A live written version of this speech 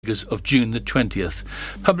of June the 20th.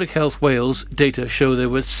 Public Health Wales data show there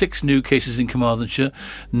were 6 new cases in Carmarthenshire,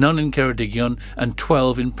 none in Ceredigion and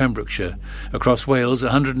 12 in Pembrokeshire. Across Wales,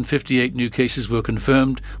 158 new cases were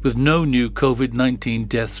confirmed, with no new COVID-19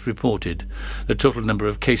 deaths reported. The total number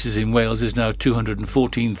of cases in Wales is now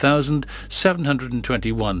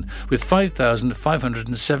 214,721, with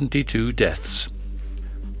 5,572 deaths.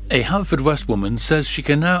 A Haverfordwest woman says she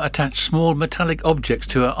can now attach small metallic objects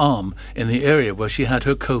to her arm in the area where she had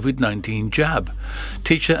her COVID-19 jab.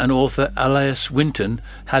 Teacher and author Alice Winton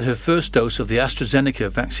had her first dose of the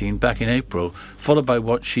AstraZeneca vaccine back in April, followed by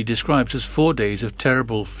what she describes as 4 days of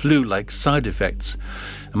terrible flu-like side effects.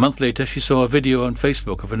 A month later, she saw a video on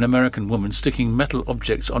Facebook of an American woman sticking metal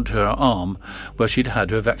objects onto her arm where she'd had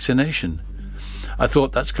her vaccination. "I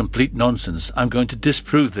thought that's complete nonsense. I'm going to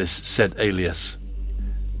disprove this," said Alias.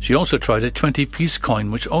 She also tried a 20-piece coin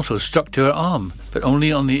which also stuck to her arm, but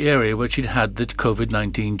only on the area where she'd had the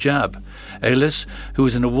COVID-19 jab. Alice, who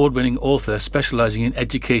is an award-winning author specialising in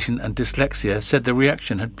education and dyslexia, said the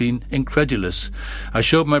reaction had been incredulous. "I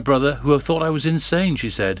showed my brother, who thought I was insane," she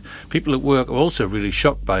said. "People at work were also really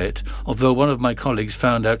shocked by it, although one of my colleagues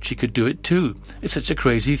found out she could do it too. It's such a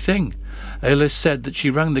crazy thing." Alice said that she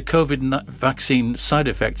rang the COVID vaccine side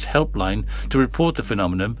effects helpline to report the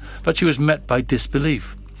phenomenon, but she was met by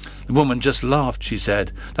disbelief. "The woman just laughed," she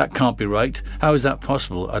said. "That can't be right. How is that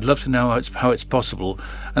possible? I'd love to know how it's possible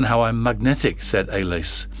and how I'm magnetic," said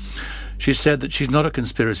Alice. She said that she's not a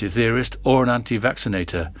conspiracy theorist or an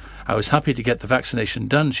anti-vaccinator. "I was happy to get the vaccination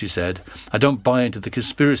done," she said. "I don't buy into the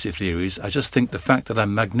conspiracy theories. I just think the fact that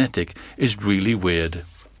I'm magnetic is really weird."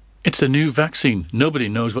 It's a new vaccine. Nobody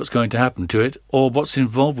knows what's going to happen to it or what's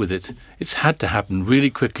involved with it. It's had to happen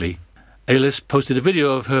really quickly. Alice posted a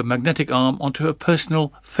video of her magnetic arm onto her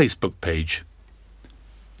personal Facebook page.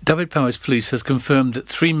 Drivetime Police has confirmed that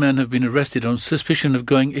 3 men have been arrested on suspicion of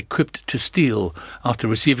going equipped to steal after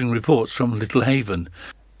receiving reports from Littlehaven.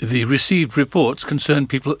 The received reports concern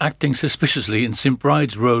people acting suspiciously in St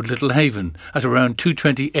Bride's Road, Littlehaven, at around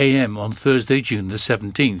 2:20 a.m. on Thursday, June the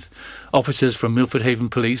 17th. Officers from Milford Haven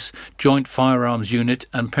Police, Joint Firearms Unit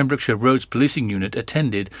and Pembrokeshire Roads Policing Unit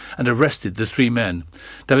attended and arrested the 3 men.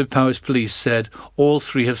 Drivetime Police said all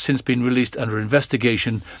 3 have since been released under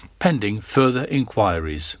investigation, pending further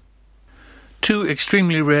inquiries. 2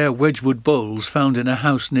 extremely rare Wedgwood bowls found in a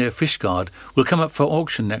house near Fishguard will come up for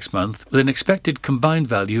auction next month with an expected combined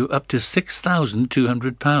value up to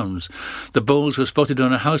 £6,200. The bowls were spotted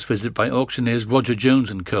on a house visit by auctioneers Roger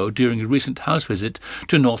Jones & Co. during a recent house visit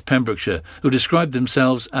to North Pembrokeshire, who described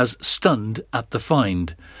themselves as stunned at the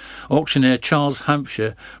find. Auctioneer Charles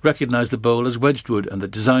Hampshire recognised the bowl as Wedgwood and the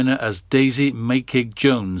designer as Daisy Maykig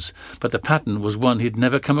Jones, but the pattern was one he'd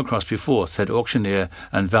never come across before, said auctioneer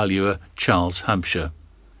and valuer Charles Hampshire.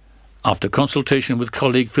 After consultation with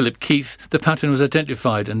colleague Philip Keith, the pattern was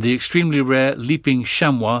identified and the extremely rare leaping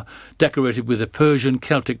chamois, decorated with a Persian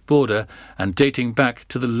Celtic border and dating back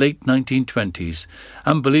to the late 1920s.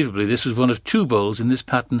 Unbelievably, this was one of 2 bowls in this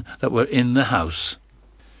pattern that were in the house.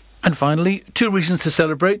 And finally, 2 reasons to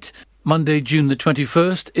celebrate. Monday, June the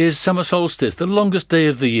 21st, is summer solstice, the longest day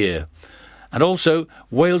of the year. And also,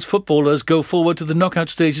 Wales footballers go forward to the knockout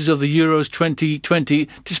stages of the Euros 2020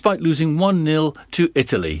 despite losing 1-0 to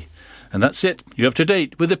Italy. And that's it. You're up to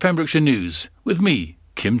date with the Pembrokeshire News. With me,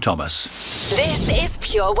 Kim Thomas. This is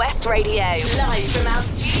Pure West Radio, live from our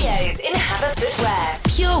studios in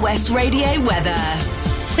Haverfordwest. Pure West Radio weather.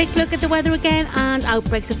 Quick look at the weather again, and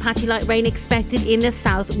outbreaks of patchy light rain expected in the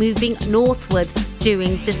south, moving northwards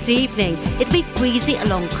during this evening. It'll be breezy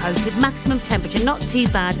along coast with maximum temperature not too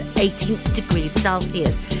bad, 18 degrees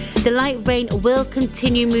Celsius. The light rain will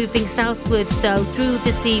continue moving southwards though through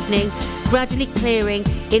this evening, gradually clearing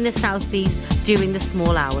in the southeast during the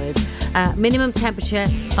small hours. Minimum temperature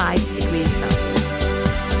 5 degrees Celsius.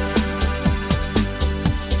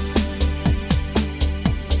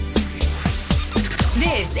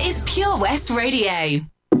 This is Pure West Radio.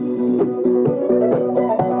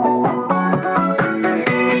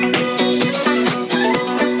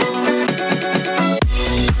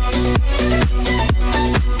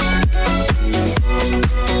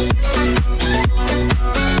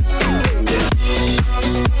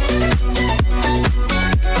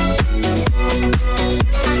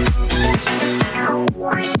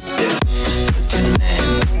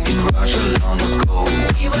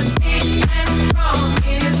 He was big and strong,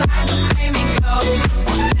 in his eyes a flaming gold.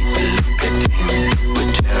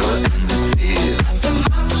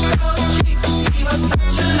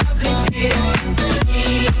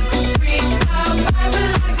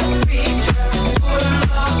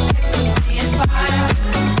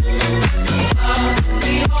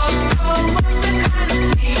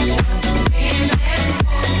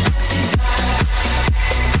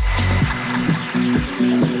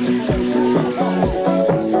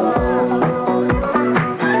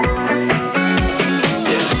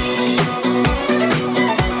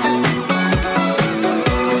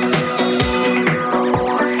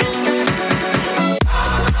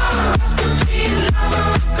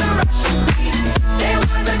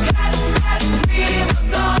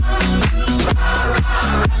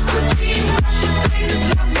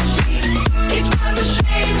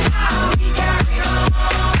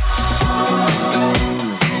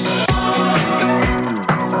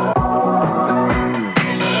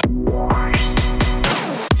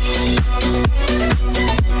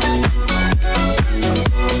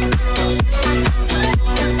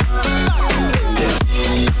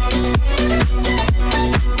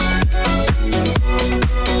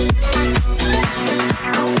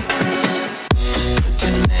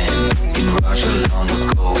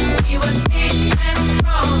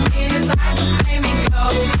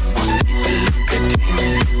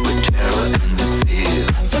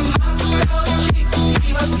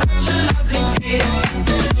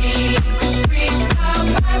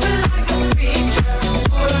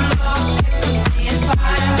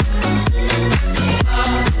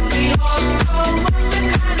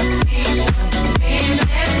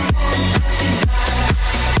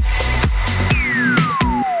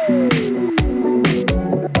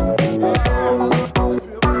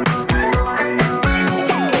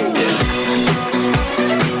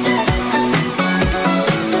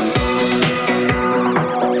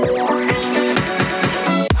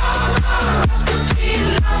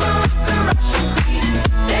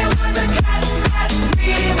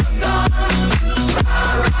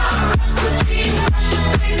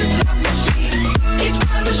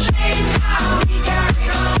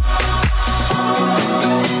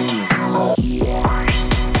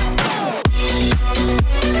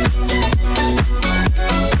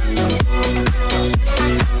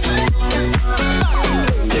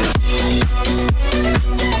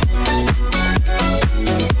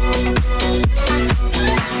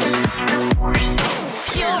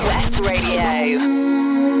 Radio.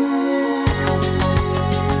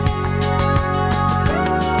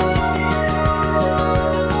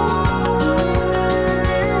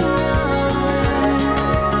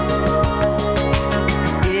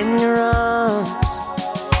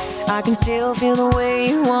 I can still feel the way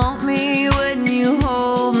you want me when you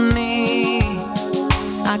hold me.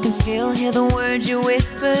 I can still hear the words you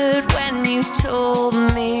whispered when you told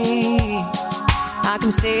me. I can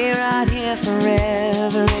stay right here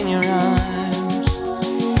forever in your arms.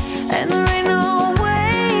 And there ain't no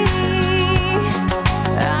way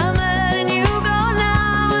I'm letting you go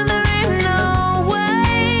now. And there ain't no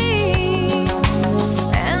way.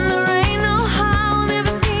 And there ain't no how I'll never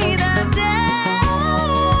see that day.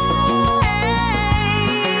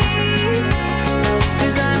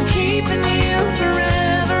 'Cause I'm keeping you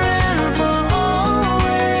forever and for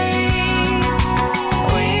always.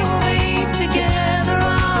 We will be together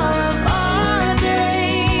all of our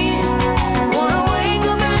days. Wanna wake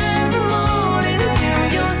up every morning to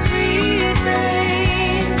your sweet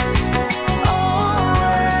face.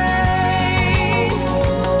 Always.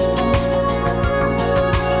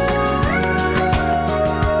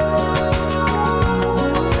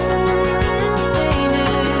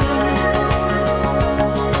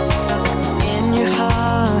 In your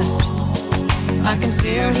heart, I can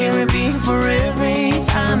still hear it beat for every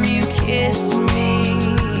time you kiss me.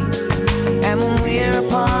 And when we're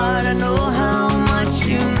apart, I know how much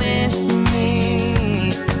you miss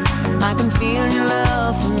me. I can feel your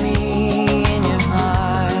love for me in your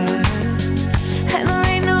heart. And there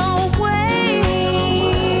ain't no way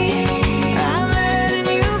I'm letting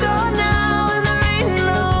you go now. And there ain't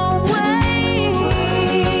no way.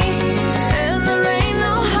 And there ain't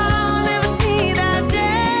no how I'll never see that day.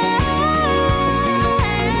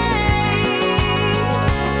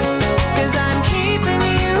 'Cause I'm keeping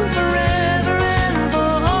you forever and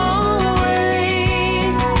for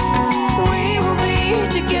always. We will be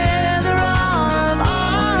together all of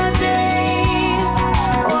our days.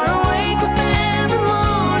 Wanna wake up every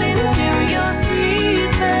morning to your sweet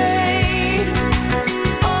face.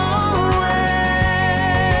 Always.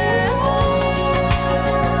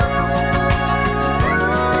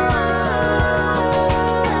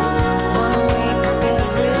 Wanna wake up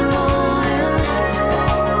every morning.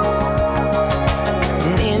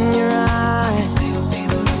 And in your eyes,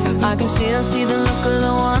 I can still see the look of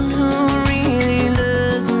the one who really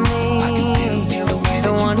loves me.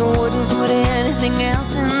 The one who wouldn't put anything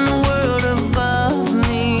else in the world above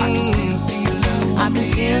me. I can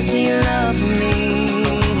still see your love for me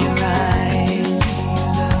in your eyes.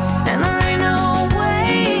 And there ain't no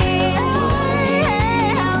way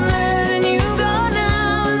I'm letting you go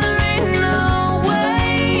now. And there ain't no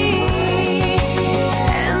way.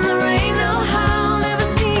 And there ain't no how I'll never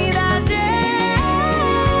see that day.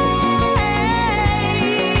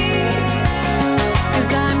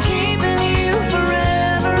 'Cause I'm keeping you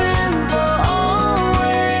forever and for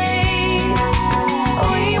always.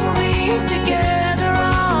 We will be together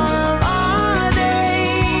all of our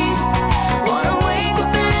days. Wanna wake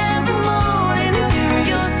up every morning to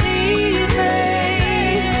your sweet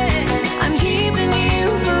face. I'm keeping you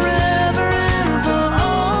forever and for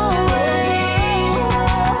always.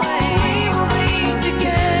 We will be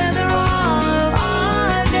together all of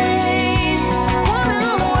our days. Wanna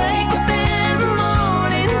wake up every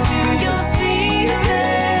morning to your sweet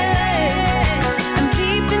face. I'm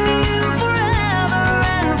keeping you forever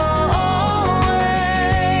and for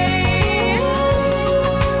always.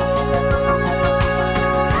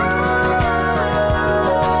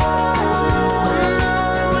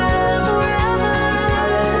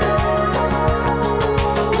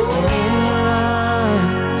 In your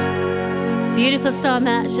arms. Beautiful song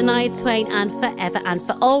that Shania Twain and Forever and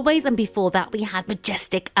for Always. And before that we had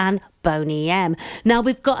Majestic and Boney M. Now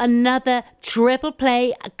we've got another triple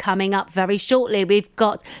play coming up very shortly. We've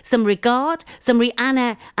got some Regard, some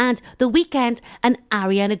Rihanna and The Weeknd and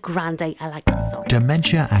Ariana Grande. I like that song.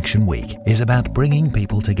 Dementia Action Week is about bringing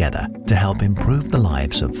people together to help improve the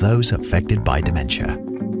lives of those affected by dementia.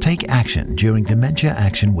 Take action during Dementia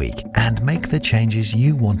Action Week and make the changes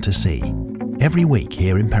you want to see. Every week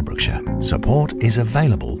here in Pembrokeshire, support is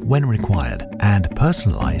available when required and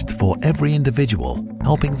personalised for every individual,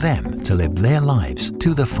 helping them to live their lives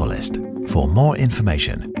to the fullest. For more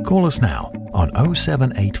information, call us now on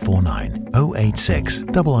 07849 086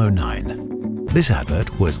 009. This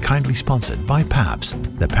advert was kindly sponsored by PAVS,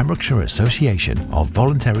 the Pembrokeshire Association of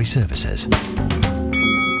Voluntary Services.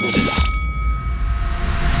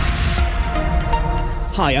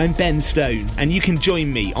 Hi, I'm Ben Stone, and you can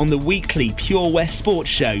join me on the weekly Pure West Sports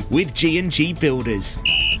Show with G&G Builders.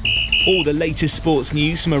 All the latest sports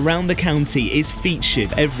news from around the county is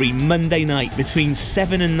featured every Monday night between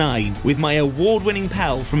 7 and 9 with my award-winning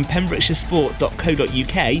pal from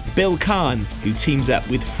pembrokeshiresport.co.uk, Bill Kahn, who teams up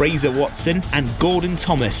with Fraser Watson and Gordon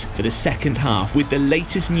Thomas for the second half with the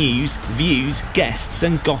latest news, views, guests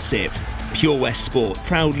and gossip. Pure West Sport,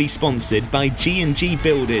 proudly sponsored by G&G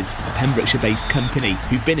Builders, a Pembrokeshire-based company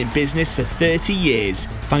who've been in business for 30 years.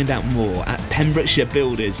 Find out more at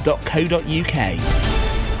pembrokeshirebuilders.co.uk.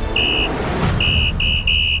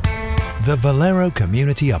 The Valero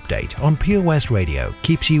Community Update on Pure West Radio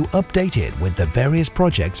keeps you updated with the various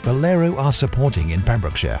projects Valero are supporting in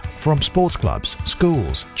Pembrokeshire, from sports clubs,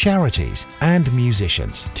 schools, charities and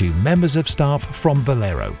musicians to members of staff from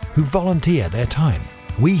Valero who volunteer their time.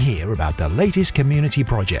 We hear about the latest community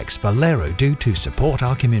projects Valero do to support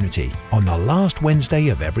our community on the last Wednesday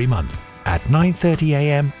of every month at 9:30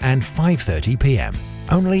 a.m. and 5:30 p.m.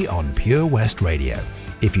 only on Pure West Radio.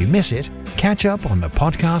 If you miss it, catch up on the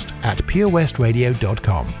podcast at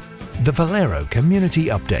purewestradio.com. The Valero Community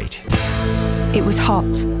Update. It was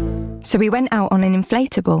hot, so we went out on an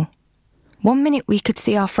inflatable. 1 minute we could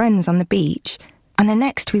see our friends on the beach, and the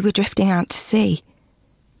next we were drifting out to sea.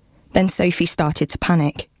 Then Sophie started to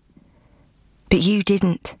panic. But you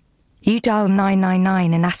didn't. You dialed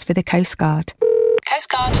 999 and asked for the Coast Guard. Coast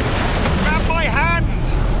Guard. Grab my hand!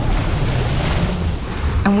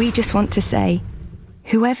 And we just want to say,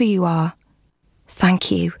 whoever you are, thank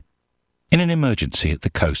you. In an emergency at the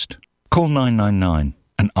coast, call 999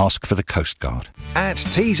 and ask for the Coast Guard. At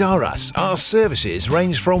Tees R Us, our services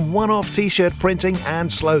range from one-off t-shirt printing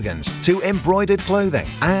and slogans to embroidered clothing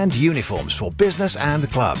and uniforms for business and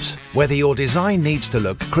clubs. Whether your design needs to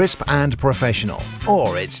look crisp and professional,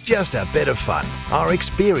 or it's just a bit of fun, our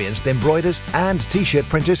experienced embroiders and t-shirt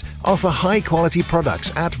printers offer high-quality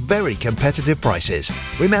products at very competitive prices.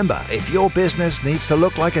 Remember, if your business needs to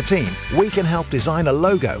look like a team, we can help design a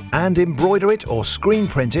logo and embroider it or screen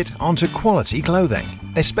print it onto quality clothing,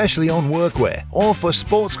 especially on workwear or for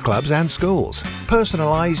sports clubs and schools.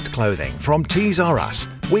 Personalised clothing from Tees R Us.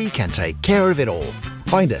 We can take care of it all.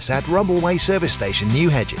 Find us at Rumbleway Service Station, New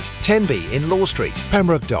Hedges, 10B in Law Street,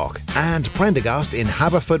 Pembroke Dock and Prendergast in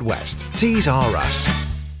Haverfordwest. Tees R Us.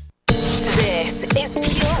 This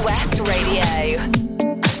is Pure West Radio.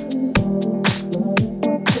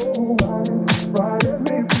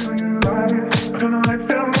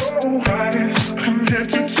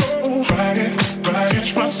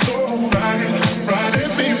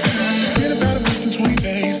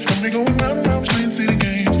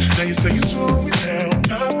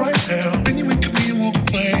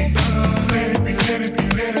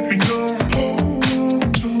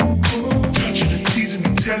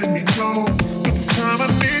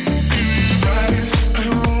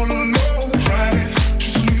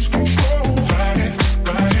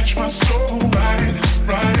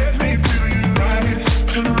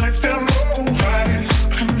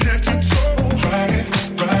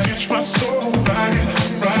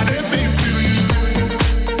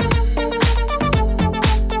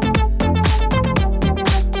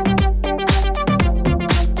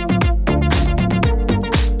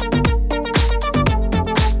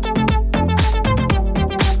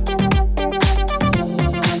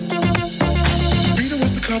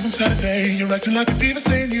 Acting like a diva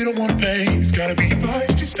saying you don't wanna pay. It's gotta be your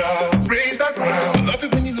feisty style. Raise that ground. I love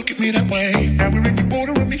it when you look at me that way. Now we're in the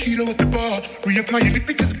border and mojito at the bar. Reapply your lip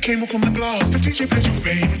because it came off from the glass. The DJ plays your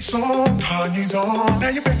favorite song. Kanye's on. Now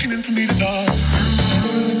you're beckoning for me to dance.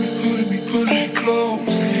 Pull me close.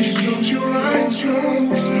 Close your eyes,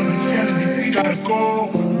 Someone's telling me we gotta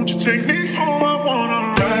go. Won't you take me home? I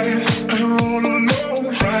wanna ride it. And roll alone.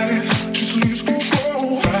 Ride it. Just lose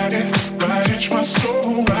control. Ride it. Catch my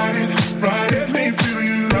soul. Ride it. Ride it, make me feel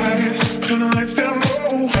you. Ride it, turn the lights down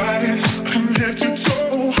low. Ride it, from head to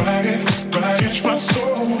toe. Ride it, catch my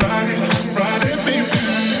soul. Ride it, make me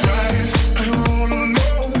feel you. Ride it, and roll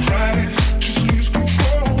alone. Ride it, just lose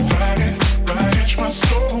control. Ride it, catch my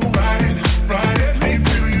soul. Ride it, make me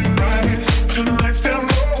feel you. Ride it, turn the lights down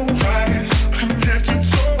low. Ride it, from head to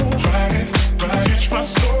toe. Ride it, catch my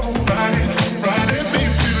soul. Ride it, make me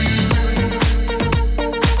feel you.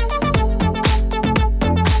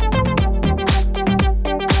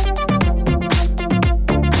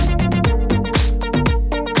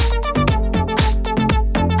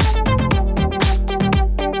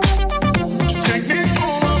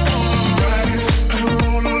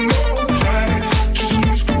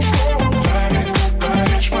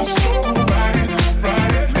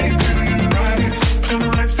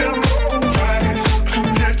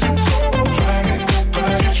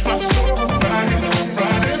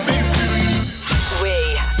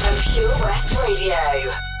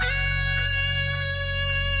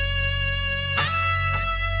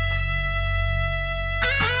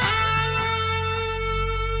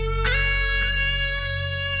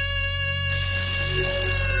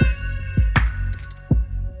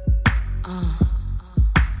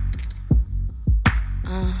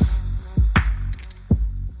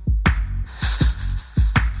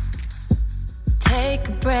 Take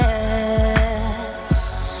a breath,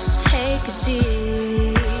 take a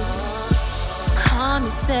deep, calm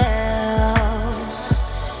yourself.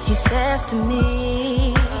 He says to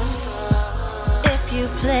me, if you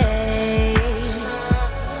play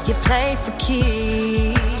for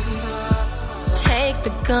keeps. Take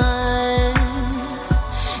the gun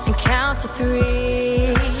and count to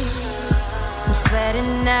 3. I'm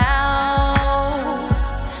sweating now,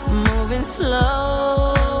 moving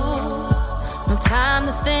slow. No time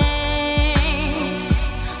to think,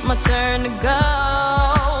 my turn to go.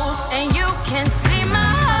 And you can see my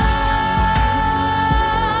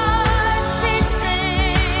heart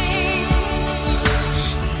beating.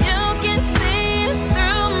 You can see it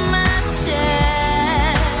through my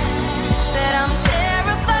chest. Said I'm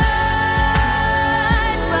terrified,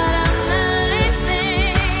 but I'm not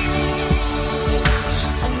leaving.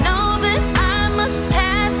 I know that I must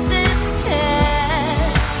pass this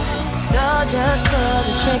test. So just pull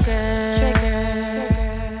the trigger.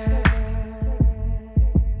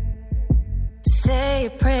 Say a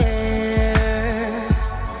prayer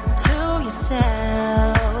to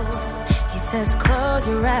yourself. He says close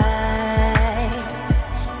your eyes.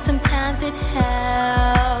 Sometimes it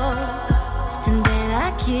helps. And then I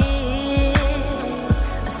get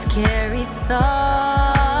a scary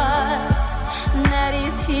thought that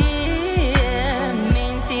he's here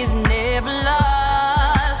means he's never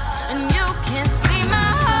lost. And you can see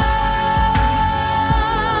my heart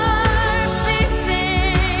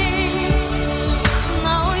beating.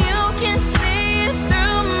 No, you can see it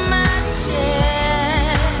through my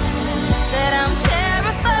chest. Said I'm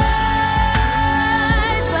terrified,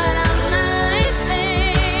 but I'm not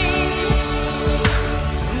leaving.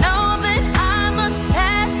 Know that I must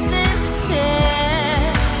pass this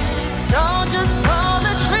test. So just pull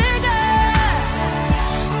the trigger.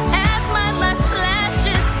 As my life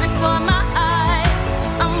flashes before my eyes,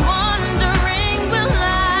 I'm wondering, will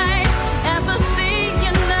I ever see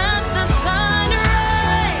another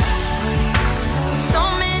sunrise? So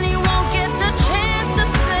many won't get the chance to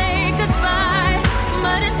say goodbye,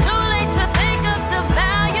 but it's too late to think of the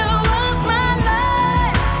value of my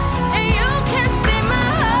life. And you can see my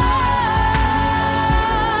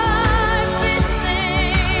heart beating.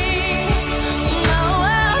 No,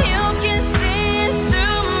 you can see it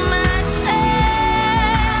through my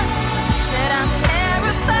chest. Said I'm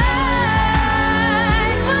terrified,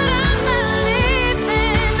 but I'm not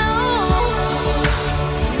leaving. No,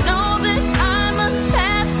 know that I must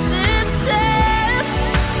pass this test.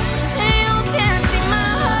 And you can see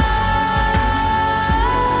my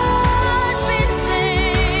heart beating.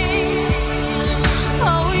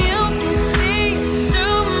 Oh, you can see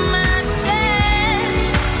through my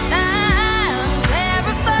chest. I'm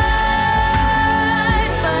terrified,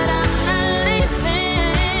 but I'm not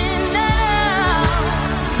leaving now.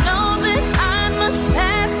 Know that I must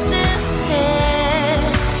pass this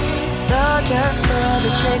test. So just pull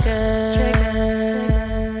the trigger.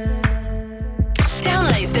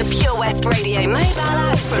 Download the Pure West Radio mobile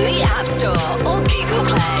app from the App Store or Google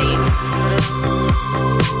Play.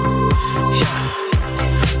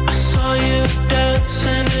 I saw you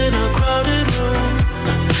dancing in a crowded room.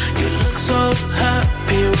 You look so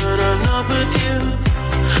happy when I'm not with you.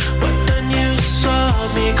 But then you saw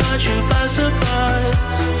me, caught you by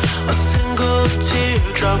surprise. A single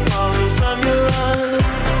teardrop falling from your eye.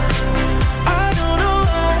 I don't know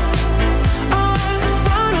why I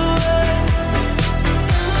run away.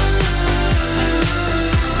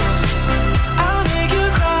 I'll make you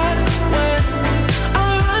cry when I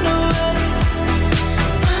run away.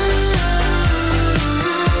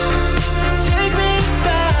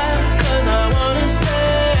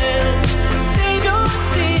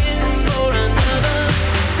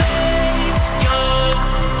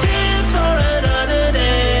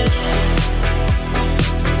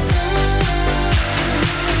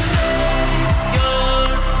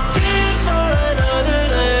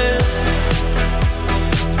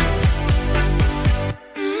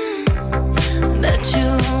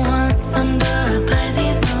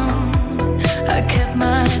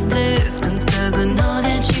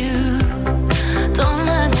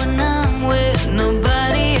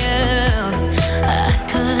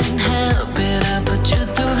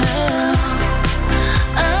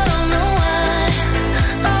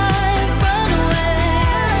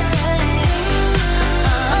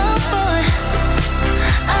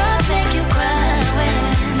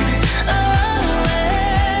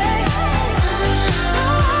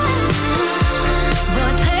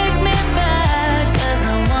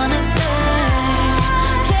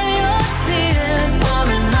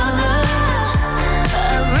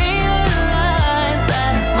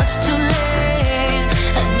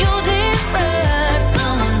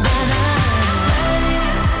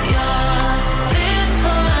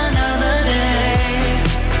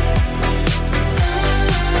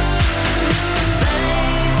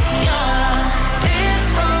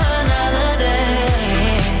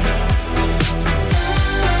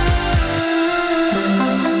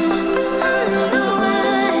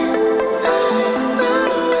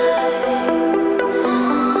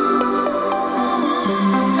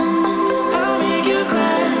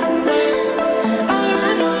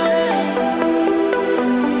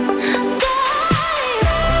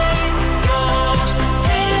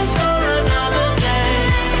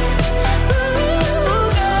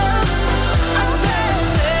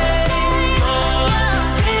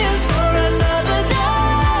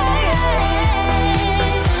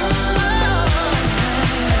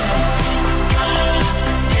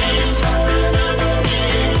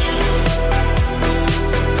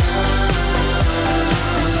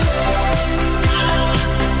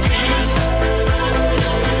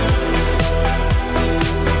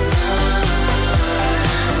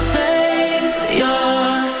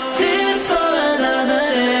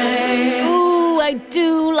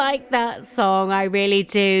 that song, I really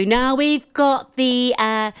do. Now we've got the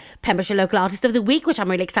Pembrokeshire Local Artist of the Week, which I'm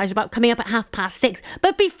really excited about, coming up at 6:30.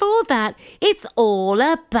 But before that, it's all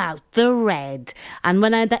about the red. And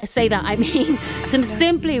when I say that, I mean some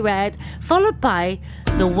Simply Red, followed by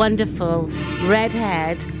the wonderful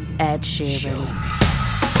red-haired Ed Sheeran.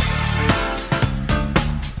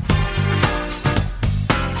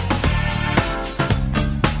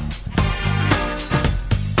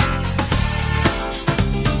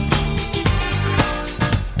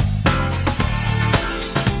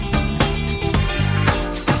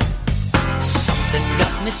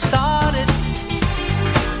 Started,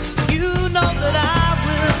 you know that I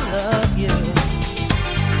will love you.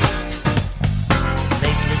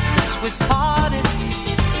 Lately since we parted,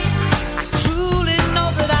 I truly know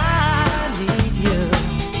that I need you.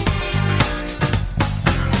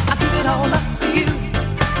 I give it all up for you.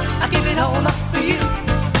 I give it all up for you.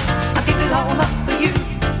 I give it all up for you.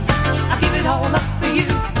 I give it all up for you.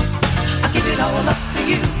 I give it all up for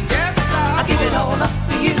you. Yes, I give it all up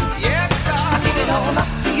for you. Yes, I give it all up.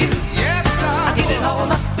 Yes, I give it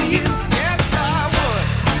all up for you. Yes, I would.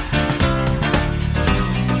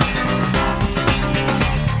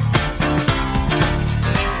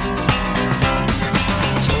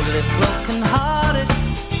 Totally broken-hearted,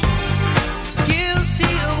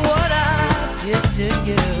 guilty of what I did to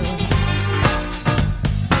you.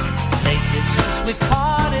 Lately since we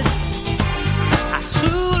parted, I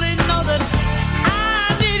truly know that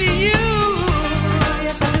I need you.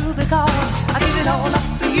 Yes, I do, because I give it all up.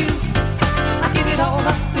 I give it all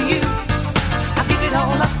up for you. I give it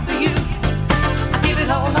all up for you. I give it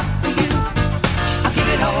all up for you. I give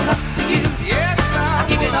it all up for you. Yes, I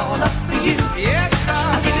give it all up for you. Yes,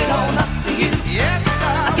 I give it all up for you. Yes,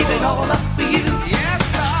 I give it all up for you. Yes,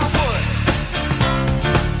 I would.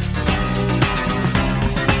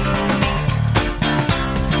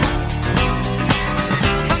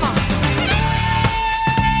 Come on.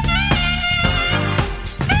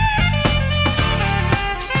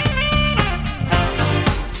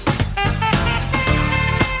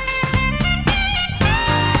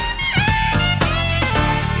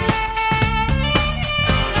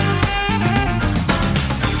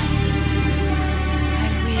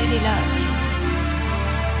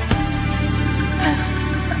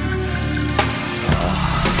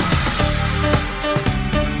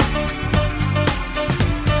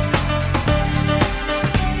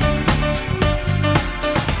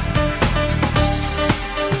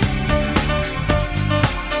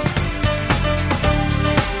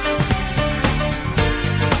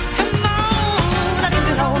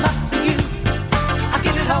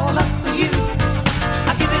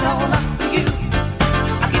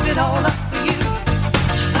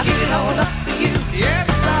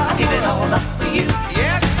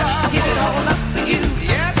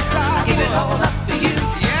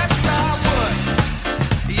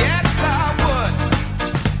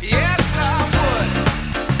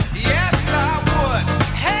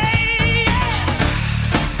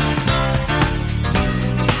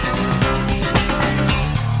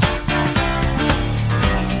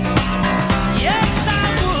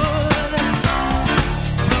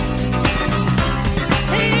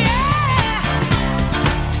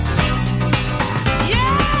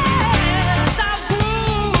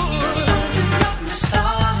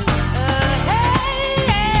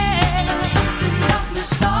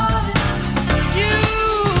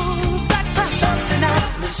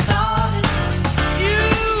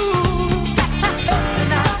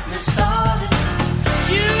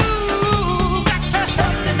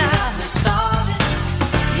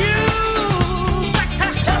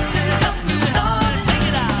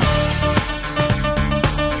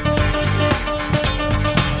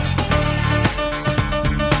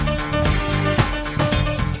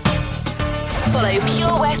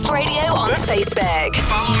 Facebook.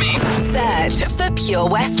 Follow me. Search for Pure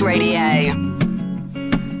West Radio.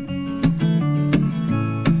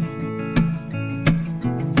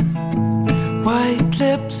 White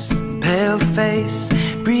lips, pale face,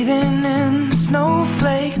 breathing in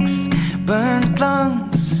snowflakes, burnt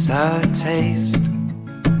lungs, sour taste.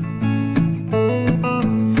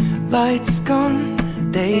 Lights gone,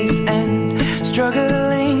 days end,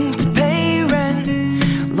 struggling to pay rent,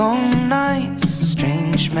 long nights,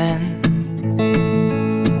 strange men.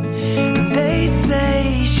 They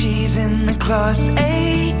say she's in the class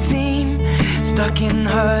A team, stuck in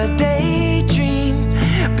her daydream.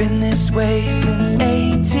 Been this way since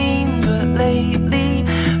 18, but lately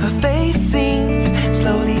her face seems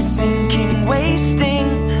slowly sinking, wasting,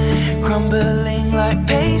 crumbling like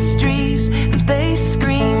pastries. And they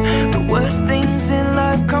scream the worst things in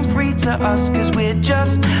life come free free to us, 'cause we're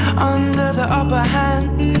just under the upper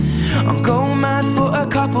hand. I'm go mad for a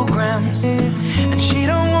couple grams, and she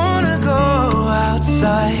don't wanna go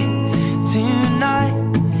outside tonight.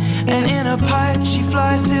 And in a pipe she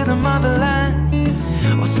flies to the motherland,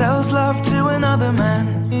 or sells love to another man.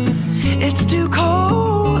 It's too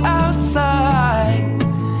cold outside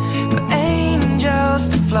for angels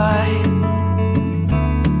to fly,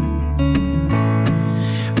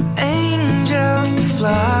 for angels to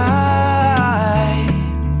fly.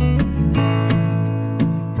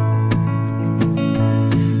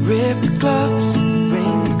 Ripped gloves,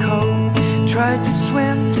 raincoat, tried to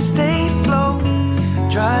swim, stay afloat.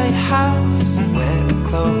 Dry house, wet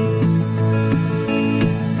clothes.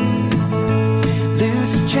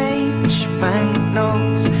 Loose change,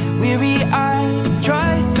 banknotes, weary-eyed,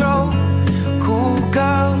 dry throat. Cool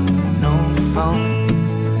girl, no phone.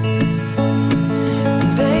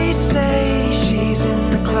 They say she's in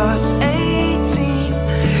the class 18,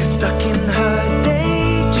 stuck in her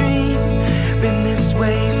daydream. Been this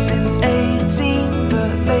way since 18,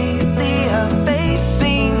 but lately her face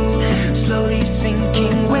seems slowly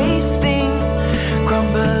sinking, wasting,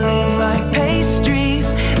 crumbling like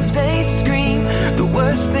pastries. And they scream the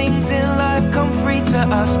worst things in life come free to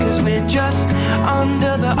us, 'cause we're just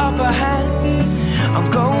under the upper hand. I'm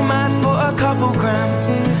go mad for a couple grams,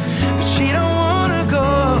 but she don't wanna go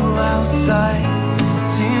outside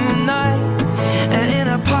tonight. And in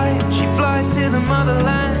a pipe she flies to the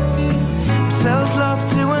motherland, and sells love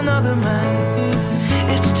to another man.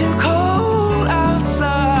 It's too cold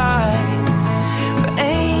outside for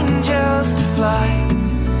angels to fly.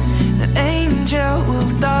 An angel will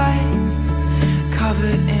die,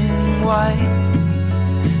 covered in white,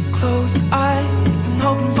 closed eye, and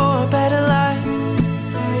hoping for a better life.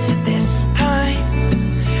 This time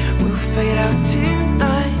we'll fade out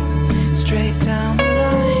tonight, straight down the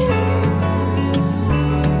line.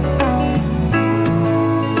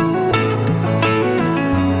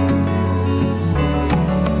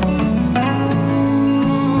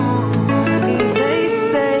 They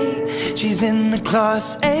say she's in the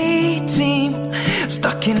class 18,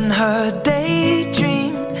 stuck in her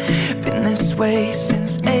daydream. Been this way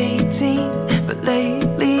since 18, but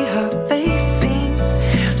lately her face seems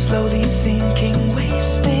slowly sinking,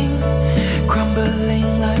 wasting, crumbling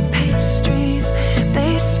like pastries.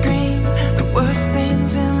 They scream the worst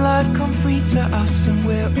things in life come free to us, and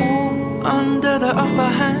we're all under the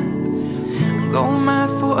upper hand. Go mad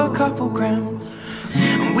for a couple grams,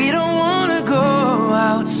 and we don't wanna go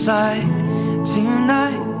outside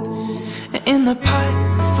tonight. In the pipe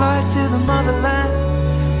we fly to the motherland,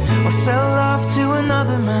 or sell love to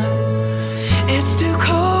another man. It's too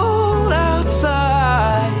cold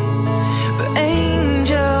outside for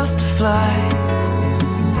angels to fly.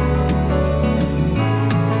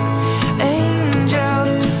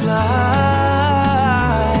 Angels to fly.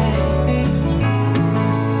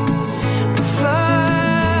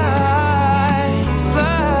 Fly,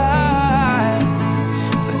 fly.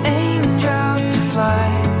 For angels to fly,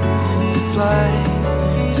 to fly,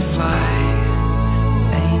 to fly.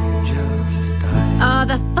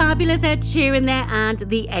 The fabulous Ed Sheeran there and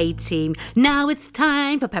the A-Team. Now it's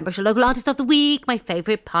time for Pembrokeshire Local Artist of the Week, my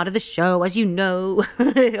favourite part of the show, as you know.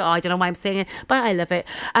 I don't know why I'm saying it, but I love it.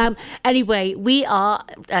 Anyway, we are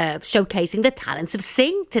showcasing the talents of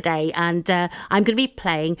Sing today, and I'm going to be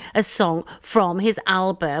playing a song from his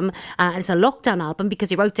album, and it's a lockdown album because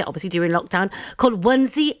he wrote it obviously during lockdown, called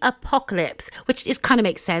Onesie Apocalypse, which is kind of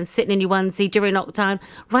makes sense, sitting in your onesie during lockdown,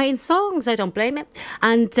 writing songs. I don't blame it.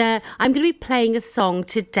 And I'm going to be playing a song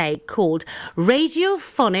today called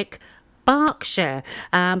Radiophonic Berkshire.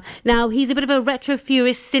 Now, he's a bit of a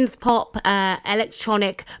retro-furious synth-pop,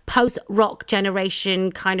 electronic, post-rock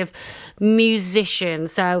generation kind of musician.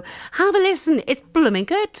 So have a listen. It's blooming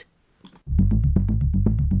good.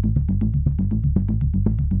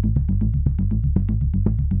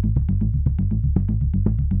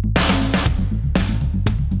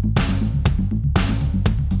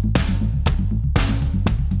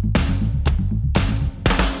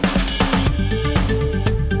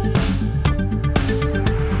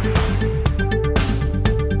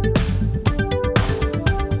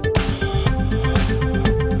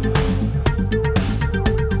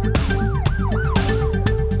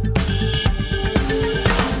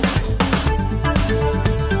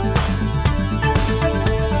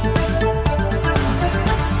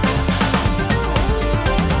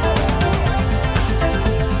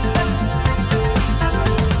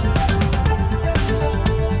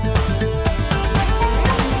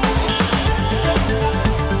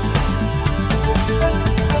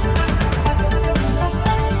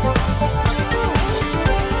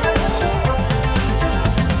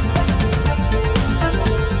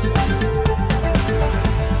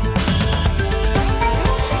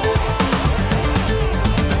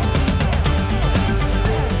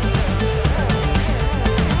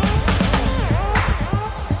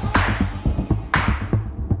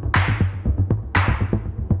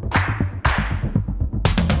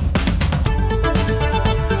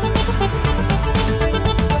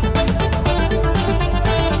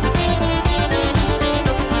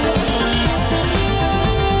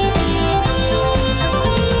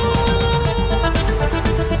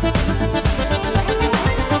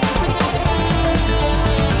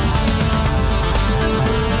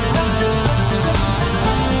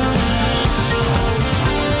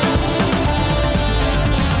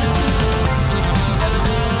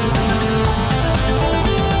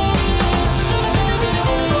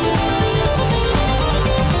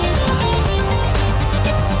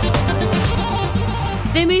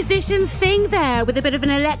 The musicians sing there with a bit of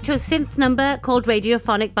an electro synth number called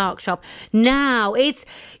Radiophonic Barkshop. Now it's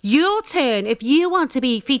your turn. If you want to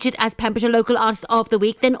be featured as Pembrokeshire Local Artist of the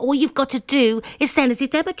Week, then all you've got to do is send us your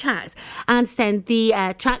demo tracks and send the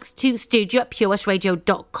tracks to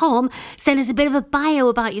studio@purewestradio.com. Send us a bit of a bio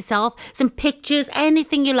about yourself, some pictures,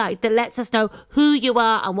 anything you like that lets us know who you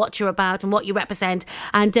are and what you're about and what you represent.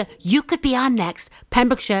 And you could be our next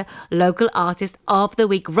Pembrokeshire Local Artist of the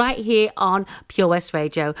Week right here on Pure West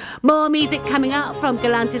Radio. More music coming up from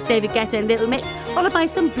Galantis, David Guetta and Little Mix, followed by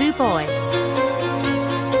some Blue Boy.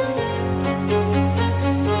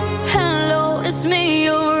 Hello, it's me,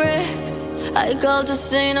 your ex. I called to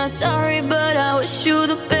say not sorry, but I wish you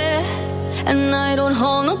the best. And I don't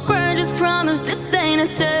hold no grudges, promise this ain't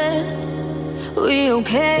a test. We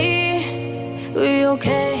okay, we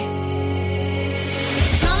okay.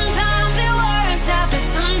 Sometimes it works out, but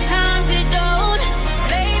sometimes it don't.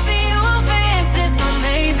 Maybe we'll fix this, or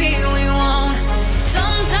maybe we won't.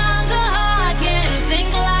 Sometimes a heart can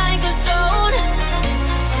sink like a stone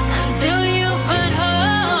until you find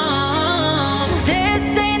home. This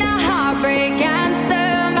ain't a heartbreak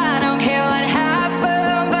anthem. I don't care what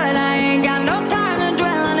happened, but I ain't got no time to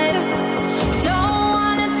dwell on it. Don't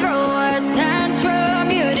wanna throw a tantrum.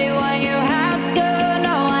 You did what you had to.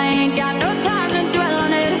 No, I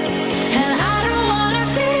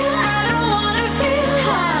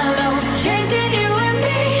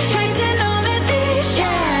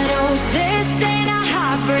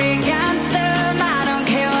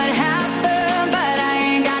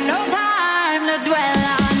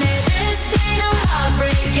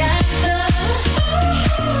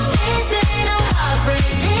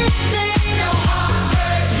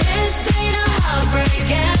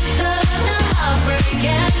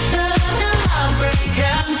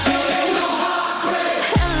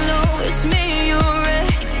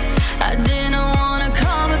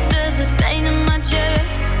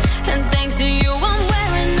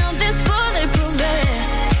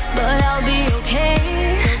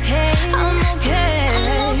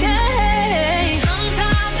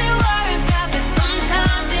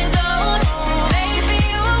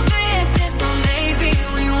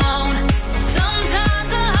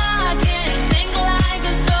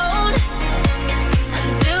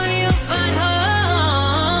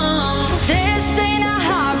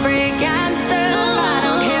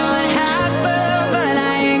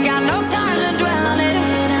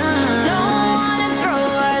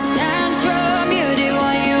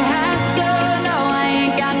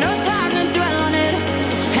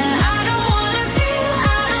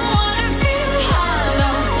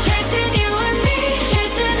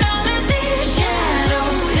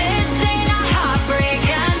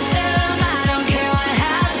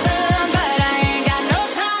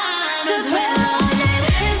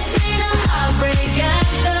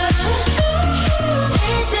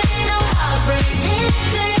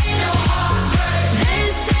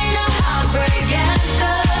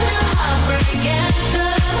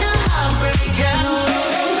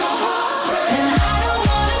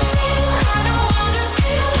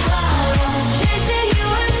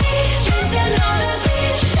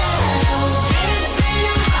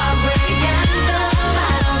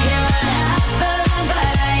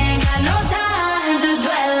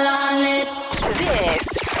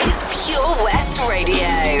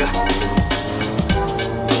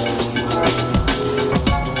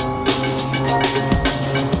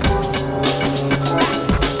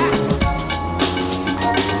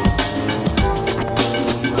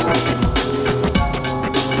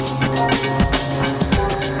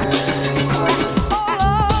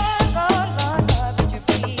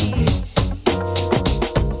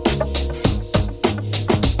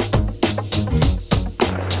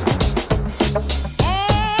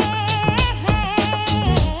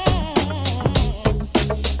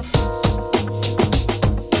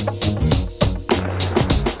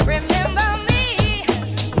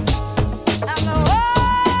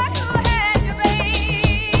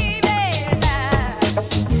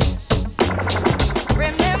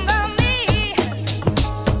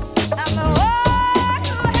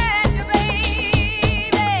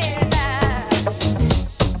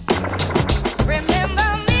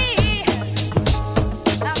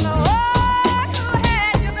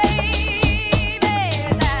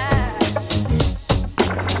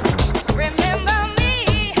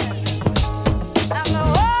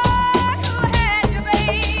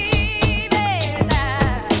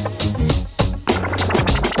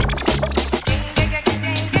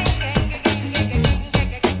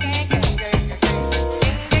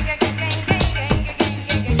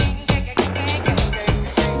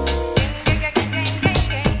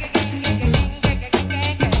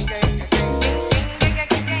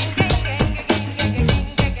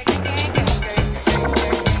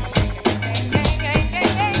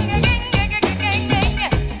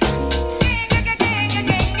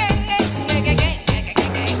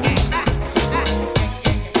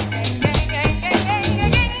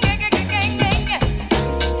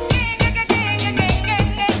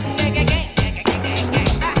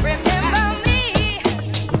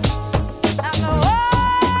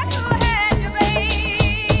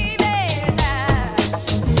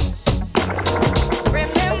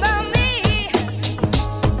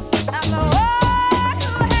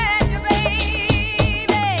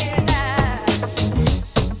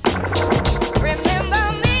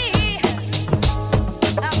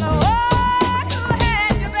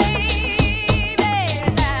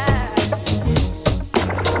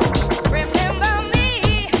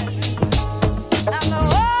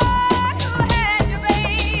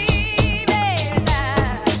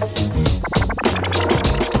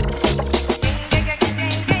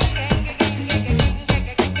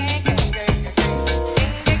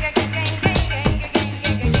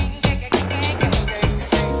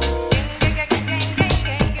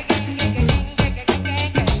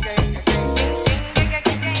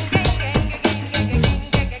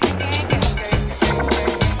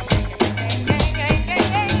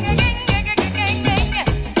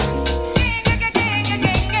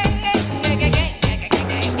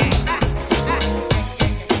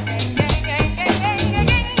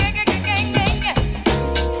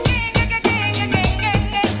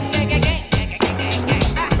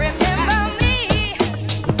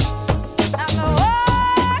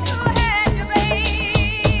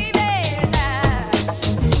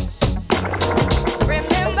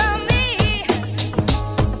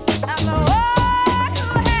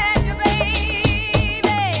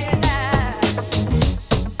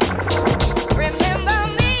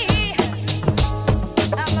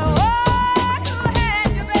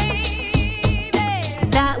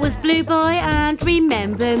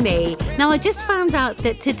remember me. Now, I just found out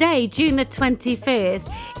that today, June the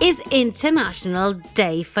 21st, is International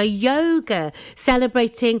Day for Yoga,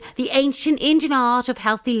 celebrating the ancient Indian art of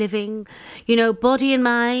healthy living, you know, body and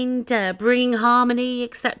mind, bringing harmony,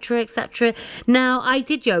 etc., etc. Now, I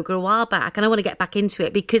did yoga a while back and I want to get back into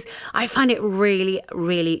it because I find it really,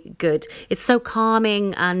 really good. It's so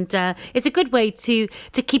calming and it's a good way to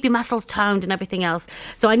keep your muscles toned and everything else.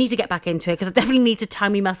 So I need to get back into it because I definitely need to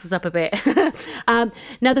tone my muscles up a bit.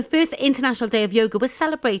 Now, the first International Day of Yoga was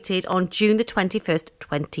celebrated on June the 21st,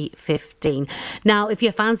 2015. Now, if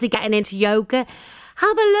you fancy getting into yoga,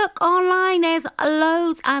 have a look online. There's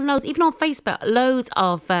loads and loads, even on Facebook, loads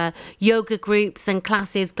of yoga groups and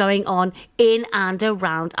classes going on in and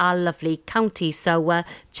around our lovely county. So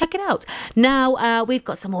check it out. Now, we've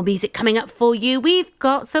got some more music coming up for you. We've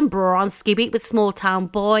got some Bronski Beat with Small Town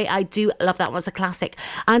Boy. I do love that one. It's a classic.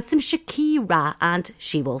 And some Shakira and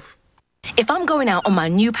She-Wolf. If I'm going out on my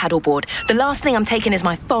new paddleboard, the last thing I'm taking is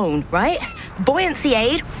my phone, right? Buoyancy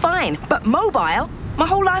aid, fine. But mobile? My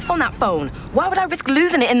whole life's on that phone. Why would I risk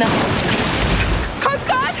losing it in the... Coast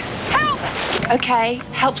Guard! Help! Okay,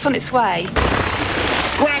 help's on its way.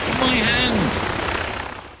 Grab my hand!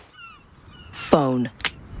 Phone.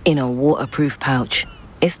 In a waterproof pouch.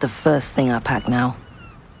 It's the first thing I pack now.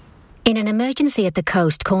 In an emergency at the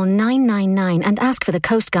coast, call 999 and ask for the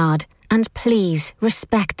Coast Guard. And please,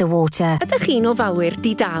 respect the water. Ydych chi'n ofalwyr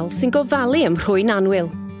di-dal sy'n gofalu ym Mhrwyn Annwyl?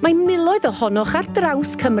 Mae miloedd ohonoch ar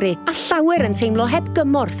draws Cymru a llawer yn teimlo heb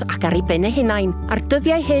gymorth ac ar ei ben eu hunain a'r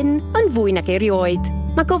dyddiau hyn yn fwy nag erioed.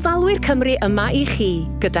 Mae gofalwyr Cymru yma i chi,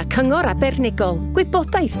 gyda cyngor abernigol,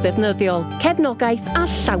 gwybodaeth defnyddiol, cefnogaeth a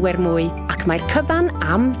llawer mwy, ac mae'r cyfan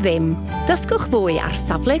am ddim. Dysgwch fwy ar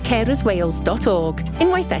safle carerswales.org.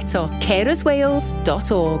 Unwaith eto,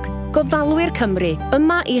 carerswales.org. Gofalwyr Cymru,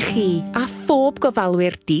 yma i chi, a phob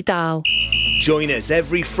gofalwyr di-dal. Join us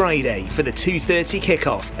every Friday for the 2:30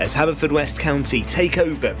 kickoff as Haverfordwest County take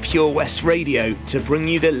over Pure West Radio to bring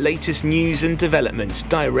you the latest news and developments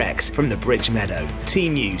direct from the Bridge Meadow.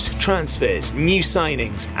 Team news, transfers, new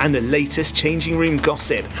signings and the latest changing room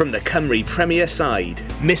gossip from the Cymru Premier side.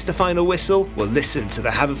 Miss the final whistle? Well, listen to the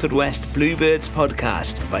Haverfordwest Bluebirds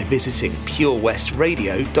podcast by visiting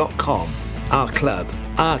purewestradio.com. Our club,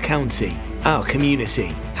 our county, our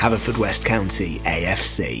community. Haverfordwest County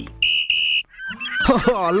AFC.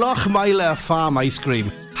 Oh, Lochmeyler Farm Ice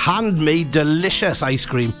Cream. Handmade delicious ice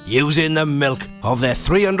cream using the milk of their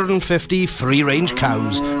 350 free-range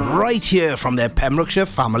cows right here from their Pembrokeshire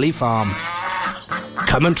family farm.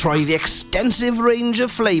 Come and try the extensive range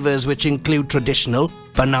of flavours which include traditional,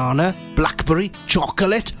 banana, blackberry,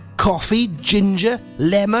 chocolate, coffee, ginger,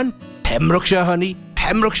 lemon, Pembrokeshire honey,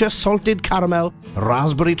 Pembrokeshire salted caramel,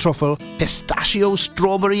 raspberry truffle, pistachio,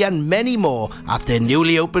 strawberry and many more at their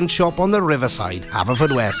newly opened shop on the Riverside,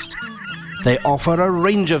 Haverfordwest. They offer a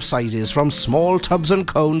range of sizes from small tubs and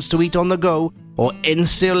cones to eat on the go or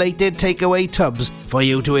insulated takeaway tubs for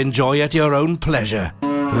you to enjoy at your own pleasure.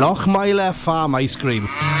 Lochmeyler Farm Ice Cream.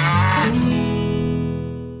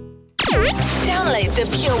 Download the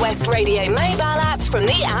Pure West Radio mobile app from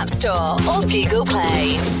the App Store or Google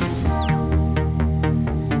Play.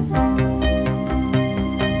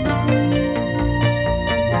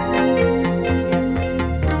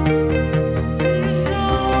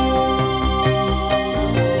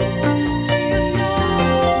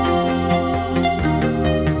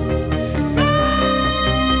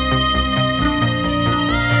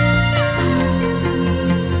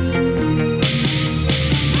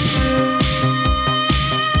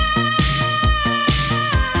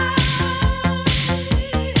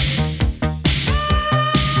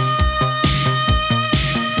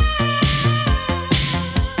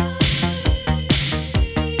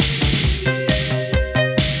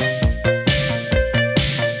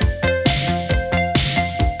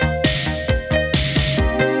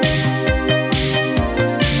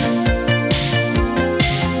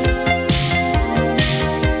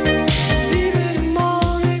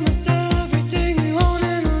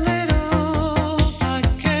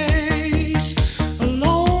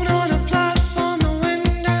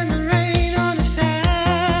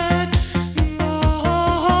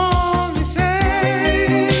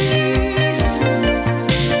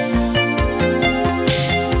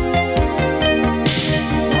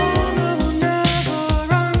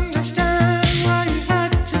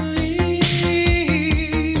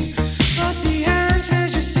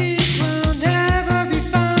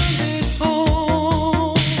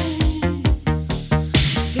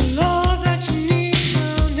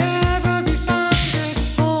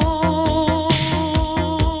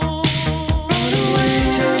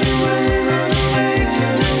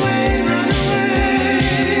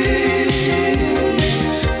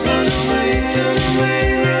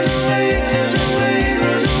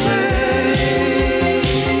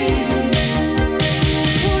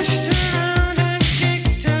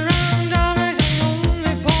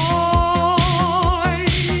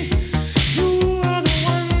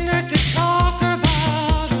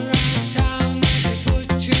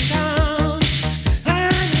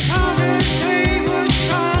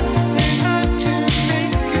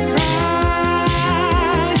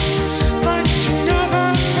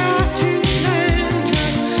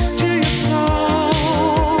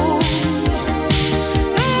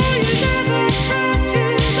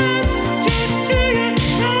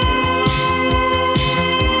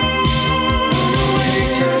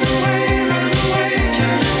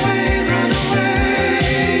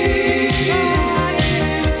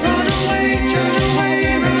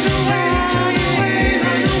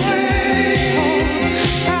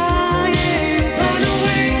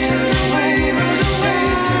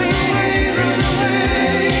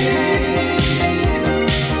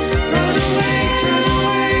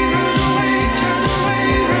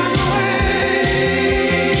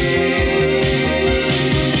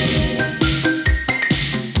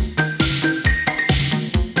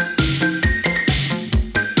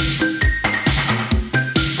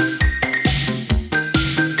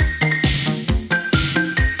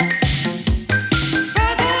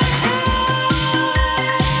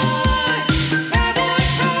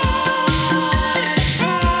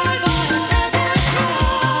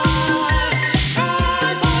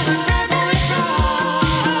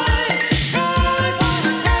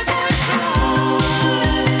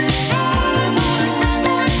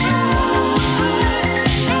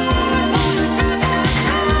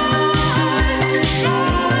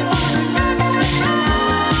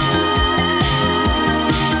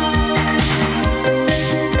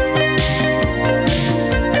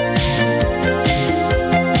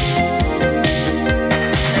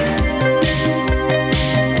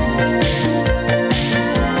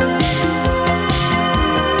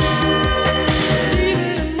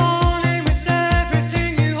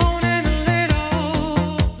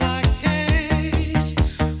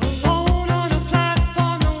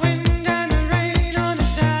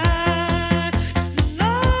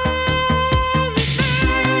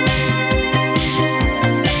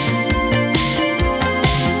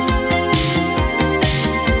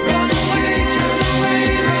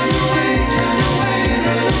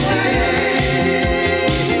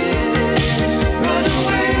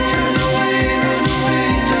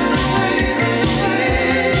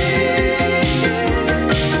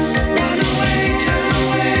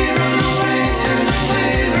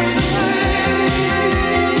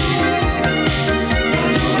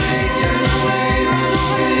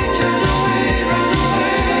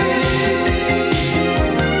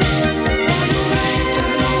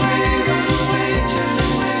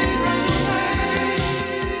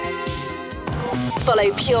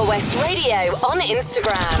 Follow Pure West Radio on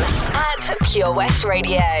Instagram at Pure West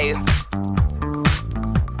Radio.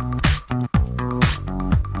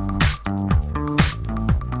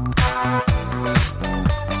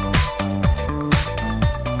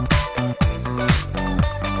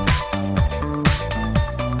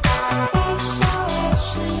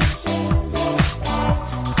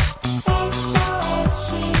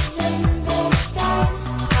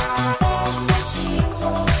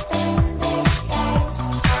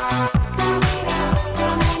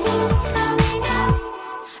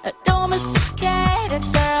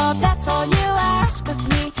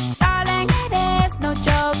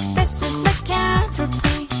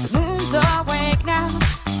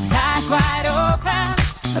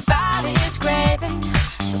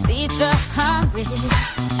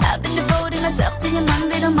 I've been devoting myself to you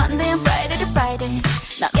Monday to Monday and Friday to Friday.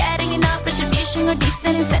 Not getting enough retribution or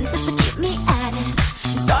decent incentives to keep me at it.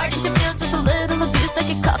 I'm starting to feel just a little abused, like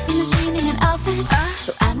a coffee machine in an office.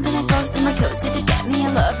 So I'm gonna go somewhere cozy to get me a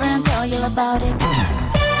lover and tell you about it.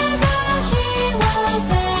 There's a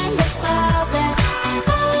she-wolf in the closet.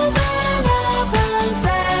 Open up and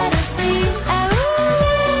set us free.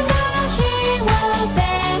 There's a she-wolf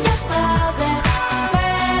in the closet.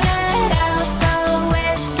 Let it out so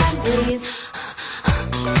it can breathe.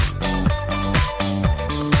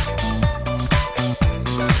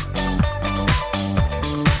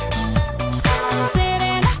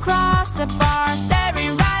 Sitting across the bar,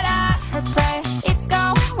 staring right at her prey. It's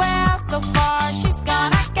going well so far, she's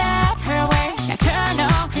gonna get her way.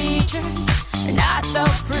 Nocturnal creatures are not so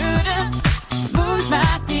prudent. The moon's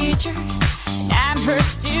my teacher, and I'm her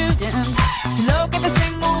student. To look at the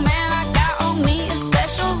single man, I got on me a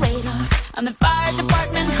special radar. On the fire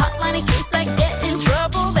department hotline in case I get in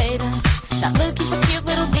trouble later. Not looking for cute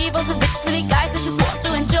little divas or rich city guys that just want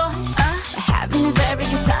to enjoy. Having a very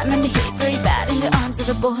good time and behave very bad in the arms of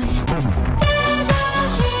a boy. There's a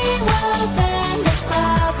she-wolf in the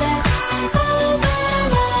closet.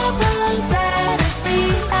 Open up and set us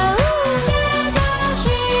free. There's a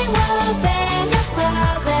she-wolf in the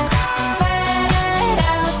closet. Let it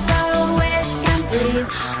out so it can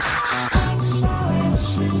breathe.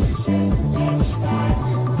 She's in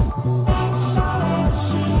disguise.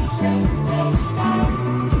 She's in disguise.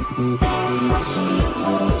 There's a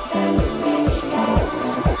she-wolf in disguise.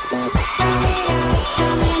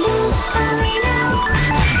 Coming out.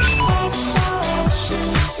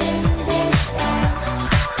 She's in disguise.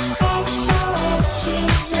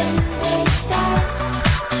 She's in disguise.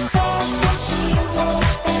 There's a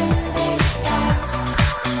she-wolf in disguise.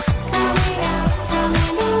 Coming out.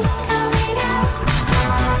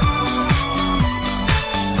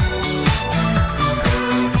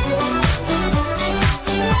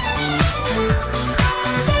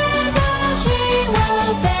 There's a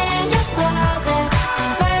she-wolf in your closet.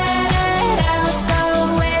 Let it out so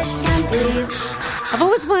it can breathe. I've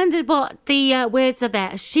always wondered what the words are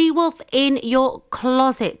there. She-wolf in your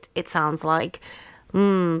closet, it sounds like.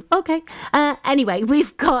 Okay. Anyway,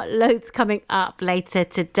 we've got loads coming up later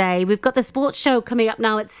today. We've got the sports show coming up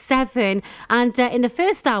now at 7. And in the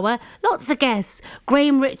first hour, lots of guests.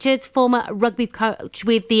 Graham Richards, former rugby coach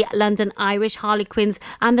with the London Irish Harlequins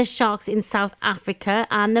and the Sharks in South Africa,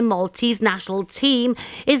 and the Maltese national team,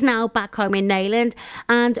 is now back home in Neyland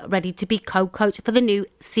and ready to be co-coach for the new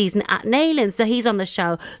season at Neyland. So he's on the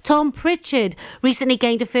show. Tom Pritchard recently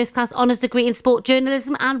gained a first-class honours degree in sport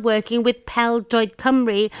journalism and working with Pell Droid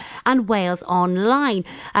Cymru and Wales Online.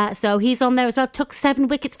 So he's on there as well. Took 7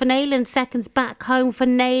 wickets for Neyland, seconds back home for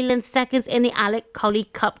Neyland, seconds in the Alec Colley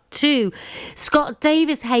Cup 2. Scott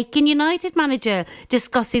Davis, Hakin United manager,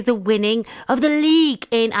 discusses the winning of the league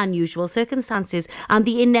in unusual circumstances and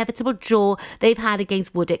the inevitable draw they've had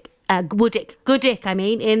against Goodwick, in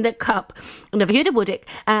the Cup. I've never heard of Woodick.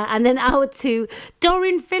 And then hour 2,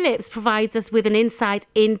 Doreen Phillips provides us with an insight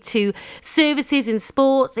into services in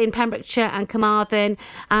sports in Pembrokeshire and Carmarthen,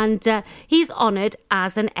 and he's honoured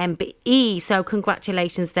as an MBE, so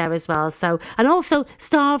congratulations there as well. So, and also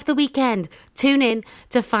Star of the Weekend. Tune in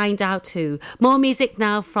to find out who. More music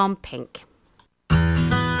now from Pink.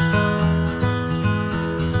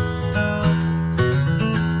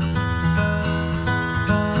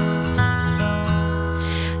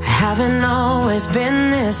 Haven't always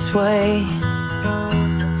been this way.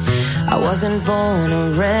 I wasn't born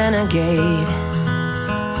a renegade.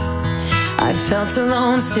 I felt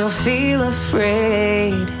alone, still feel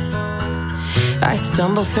afraid. I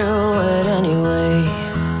stumble through it anyway.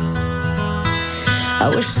 I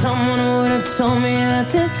wish someone would have told me that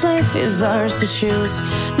this life is ours to choose.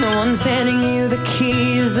 No one's handing you the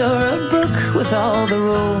keys or a book with all the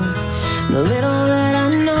rules. The little that I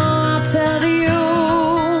know I'll tell you.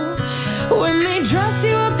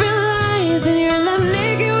 lies and you're left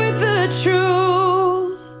naked with the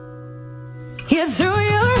truth. You threw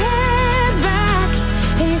your head back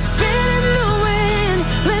and you spin in the wind.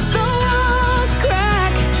 Let the walls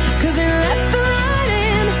crack, 'cause it lets the light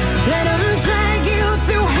in. Let them drag you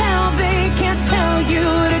through hell. They can't tell you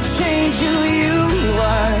to change who you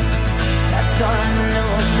are. That's all I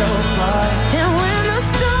know so far. And when the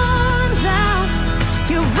storm's out,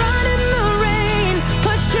 you run in the rain.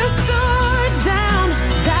 Put your sword down,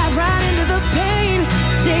 dive right into the pain.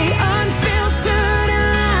 Stay unfiltered and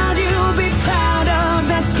loud. You'll be proud of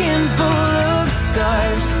that skin full of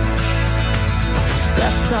scars.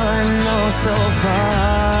 That's all I know so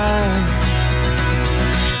far.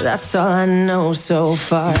 That's all I know so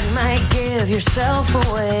far. So you might give yourself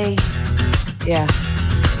away, yeah,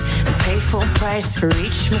 and pay full price for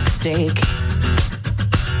each mistake.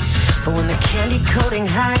 But when the candy coating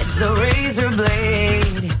hides the razor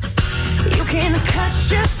blade, you can cut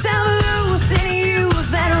yourself loose and use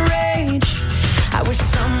that rage. I wish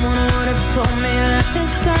someone would have told me that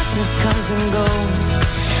this darkness comes and goes.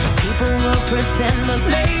 People will pretend, but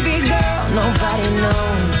baby girl, nobody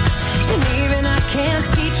knows. And even I can't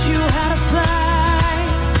teach you how to fly,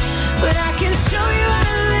 but I can show you how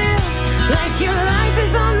to live like your life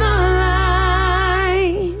is on the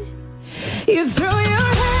line. You throw your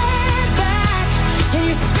head back and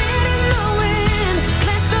you spin in the wind.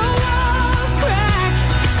 Let the walls crack,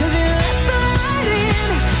 'cause it lets the light in.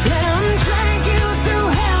 Let them drag you through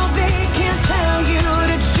hell. They can't tell you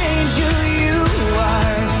to change who you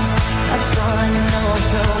are. That's all I know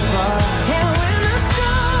so far. And when the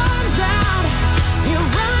storm's out, you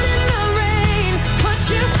run in the rain. Put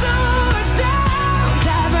your sword down,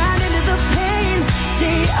 dive right into the pain.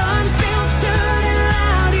 Stay unfiltered and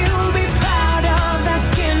loud. You'll be proud of that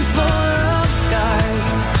skin full of scars.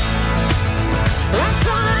 That's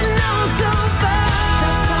all I know so far.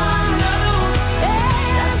 That's all I know. Hey,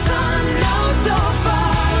 that's all I know so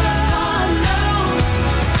far. That's all I know.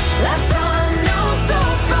 That's all I know so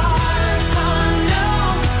far. That's all I know.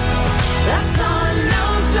 That's all I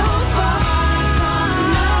know so far. That's all I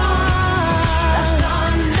know. That's all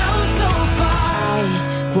I know so far. I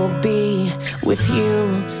will be with you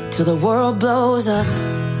till the world blows up.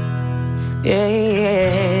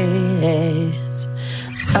 Yes.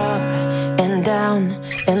 Up and down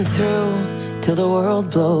and through till the world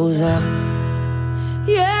blows up.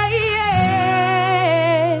 Yeah,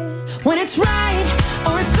 yeah. When it's right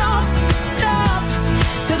or it's off up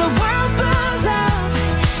till the world blows up,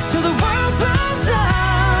 till the world blows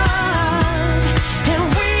up, and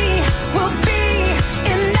we will be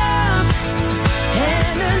enough.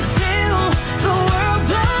 And until the world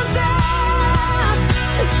blows up,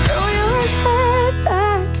 just throw your head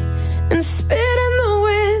back and spit in the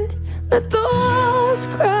wind. Let the walls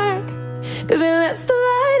crack, 'cause it lets the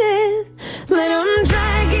light in. Let them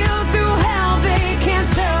drag you through hell. They can't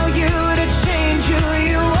tell you to change who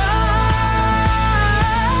you are.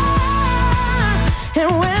 And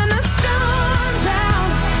when the storm's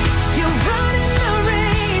out, you run in the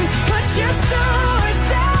rain. Put your sword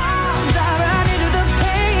down, dive right into the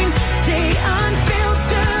pain. Stay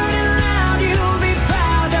unfiltered and loud. You'll be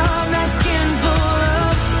proud of that skin full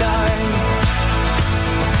of scars.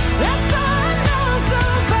 That's all I know so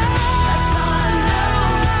far. That's all I know.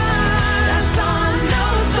 That's all I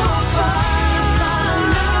know so far. That's all I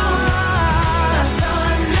know. That's all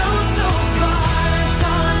I know so far. That's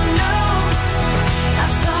all I know.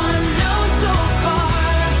 That's all I know so far.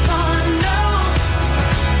 That's all I know.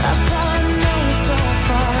 That's all I know so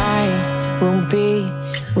far. I will be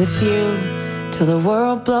with you till the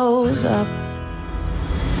world blows up.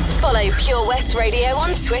 Follow Pure West Radio on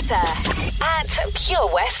Twitter at Pure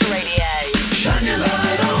West Radio. Shine your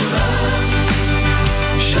light on us.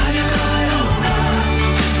 Shine your light on us.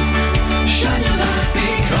 Shine your light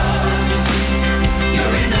because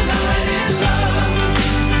your inner light is love.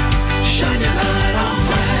 Shine your light on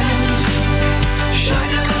friends.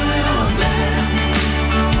 Shine your light on them.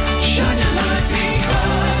 Shine your light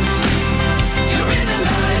because your inner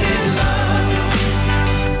light is love.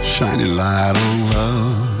 Shine your light on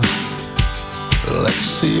love. Let's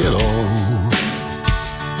see it all.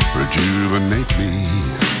 Rejuvenate me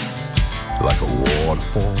like a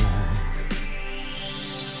waterfall.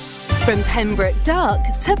 From Pembroke Dock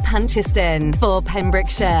to Pancheston for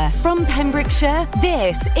Pembrokeshire. From Pembrokeshire,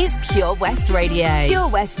 this is Pure West Radio. Pure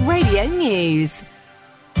West Radio News.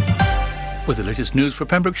 With the latest news for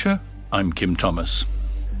Pembrokeshire, I'm Kim Thomas.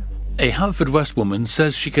 A Haverfordwest woman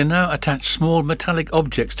says she can now attach small metallic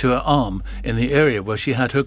objects to her arm in the area where she had her